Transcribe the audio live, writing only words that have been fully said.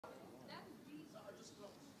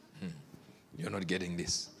You're not getting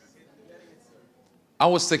this. I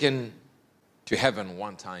was taken to heaven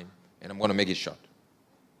one time, and I'm going to make it short.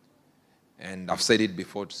 And I've said it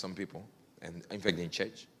before to some people, and in fact in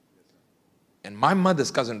church. And my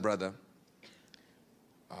mother's cousin brother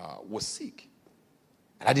was sick.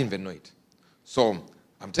 And I didn't even know it. So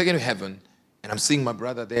I'm taken to heaven, and I'm seeing my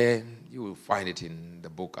brother there. You will find it in the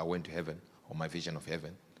book, I Went to Heaven, or My Vision of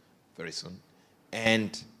Heaven, very soon.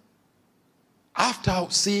 And after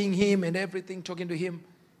seeing him and everything, talking to him,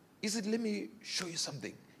 he said, let me show you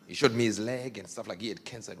something. He showed me his leg and stuff, like he had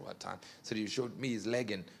cancer at one time. So he showed me his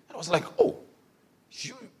leg, and I was like, oh,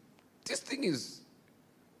 this thing is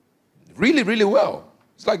really, really well.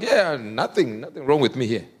 It's like, yeah, nothing wrong with me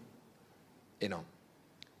here. You know.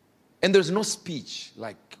 And there's no speech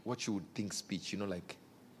like what you would think speech, like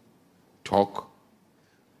talk.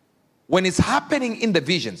 When it's happening in the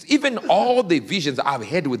visions, even all the visions I've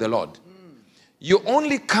had with the Lord, you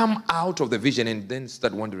only come out of the vision and then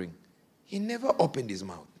start wondering, he never opened his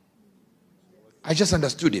mouth. I just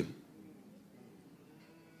understood him.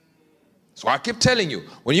 So I keep telling you,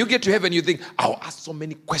 when you get to heaven, you think, I'll ask so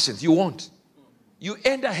many questions. You won't. You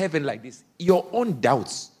enter heaven like this. Your own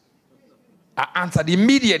doubts are answered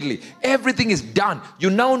immediately. Everything is done. You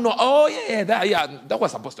now know, oh, that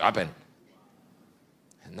was supposed to happen.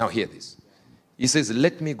 And now hear this. He says,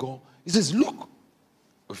 let me go. He says, look.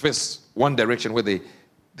 First, one direction where the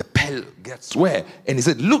pearl gets where. And he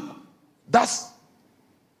said, look, that's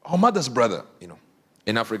our mother's brother.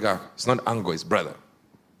 In Africa, it's not Ango, it's brother.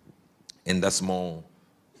 And that's more,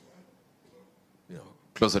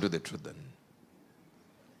 closer to the truth than,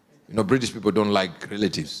 British people don't like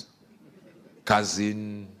relatives.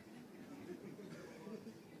 Cousin.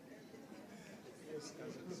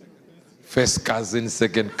 First cousin,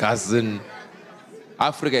 second cousin.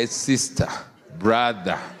 Africa is sister,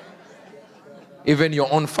 brother. Even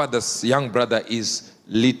your own father's young brother is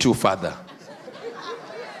little father.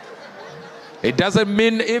 It doesn't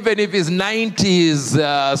mean even if he's 90, he's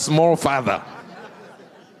small father.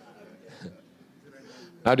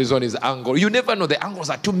 Now this one is uncle. You never know. The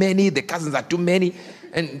uncles are too many. The cousins are too many.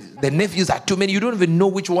 And the nephews are too many. You don't even know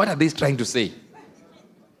what are they trying to say.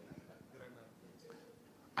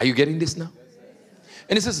 Are you getting this now?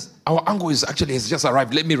 And he says, our uncle has just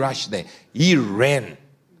arrived. Let me rush there. He ran.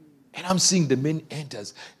 And I'm seeing the man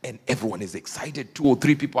enters, and everyone is excited. 2 or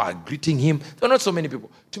 3 people are greeting him. There are not so many people.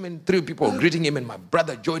 3 people are greeting him, and my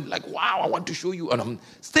brother joined, like, wow, I want to show you. And I'm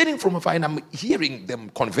standing from afar, and I'm hearing them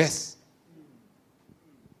converse.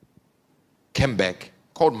 Came back,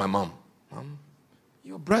 called my mom. Mom,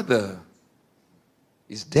 your brother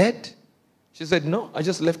is dead? She said, no, I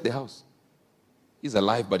just left the house. He's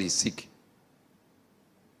alive, but he's sick.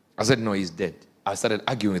 I said, no, he's dead. I started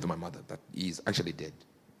arguing with my mother that he's actually dead.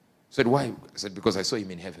 I said, why? I said, because I saw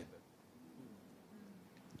him in heaven.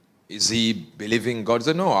 Is he believing God? I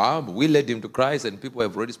said, no, we led him to Christ, and people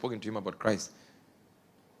have already spoken to him about Christ.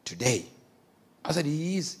 Today. I said,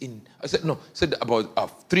 he is in... I said, no. I said,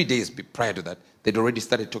 about 3 days prior to that, they'd already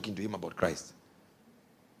started talking to him about Christ.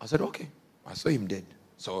 I said, okay. I saw him dead.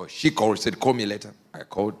 So she called, said, call me later. I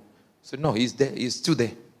called. I said, no, he's there. He's still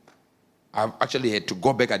there. I actually had to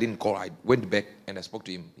go back. I didn't call. I went back, and I spoke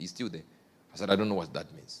to him. He's still there. I said, I don't know what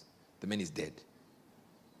that means. The man is dead.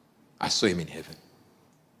 I saw him in heaven.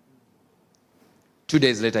 2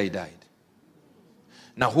 days later, he died.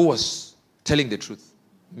 Now, who was telling the truth?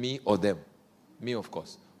 Me or them? Me, of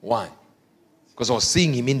course. Why? Because I was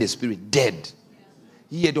seeing him in the spirit, dead.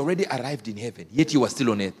 He had already arrived in heaven, yet he was still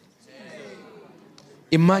on earth.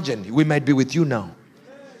 Imagine, we might be with you now.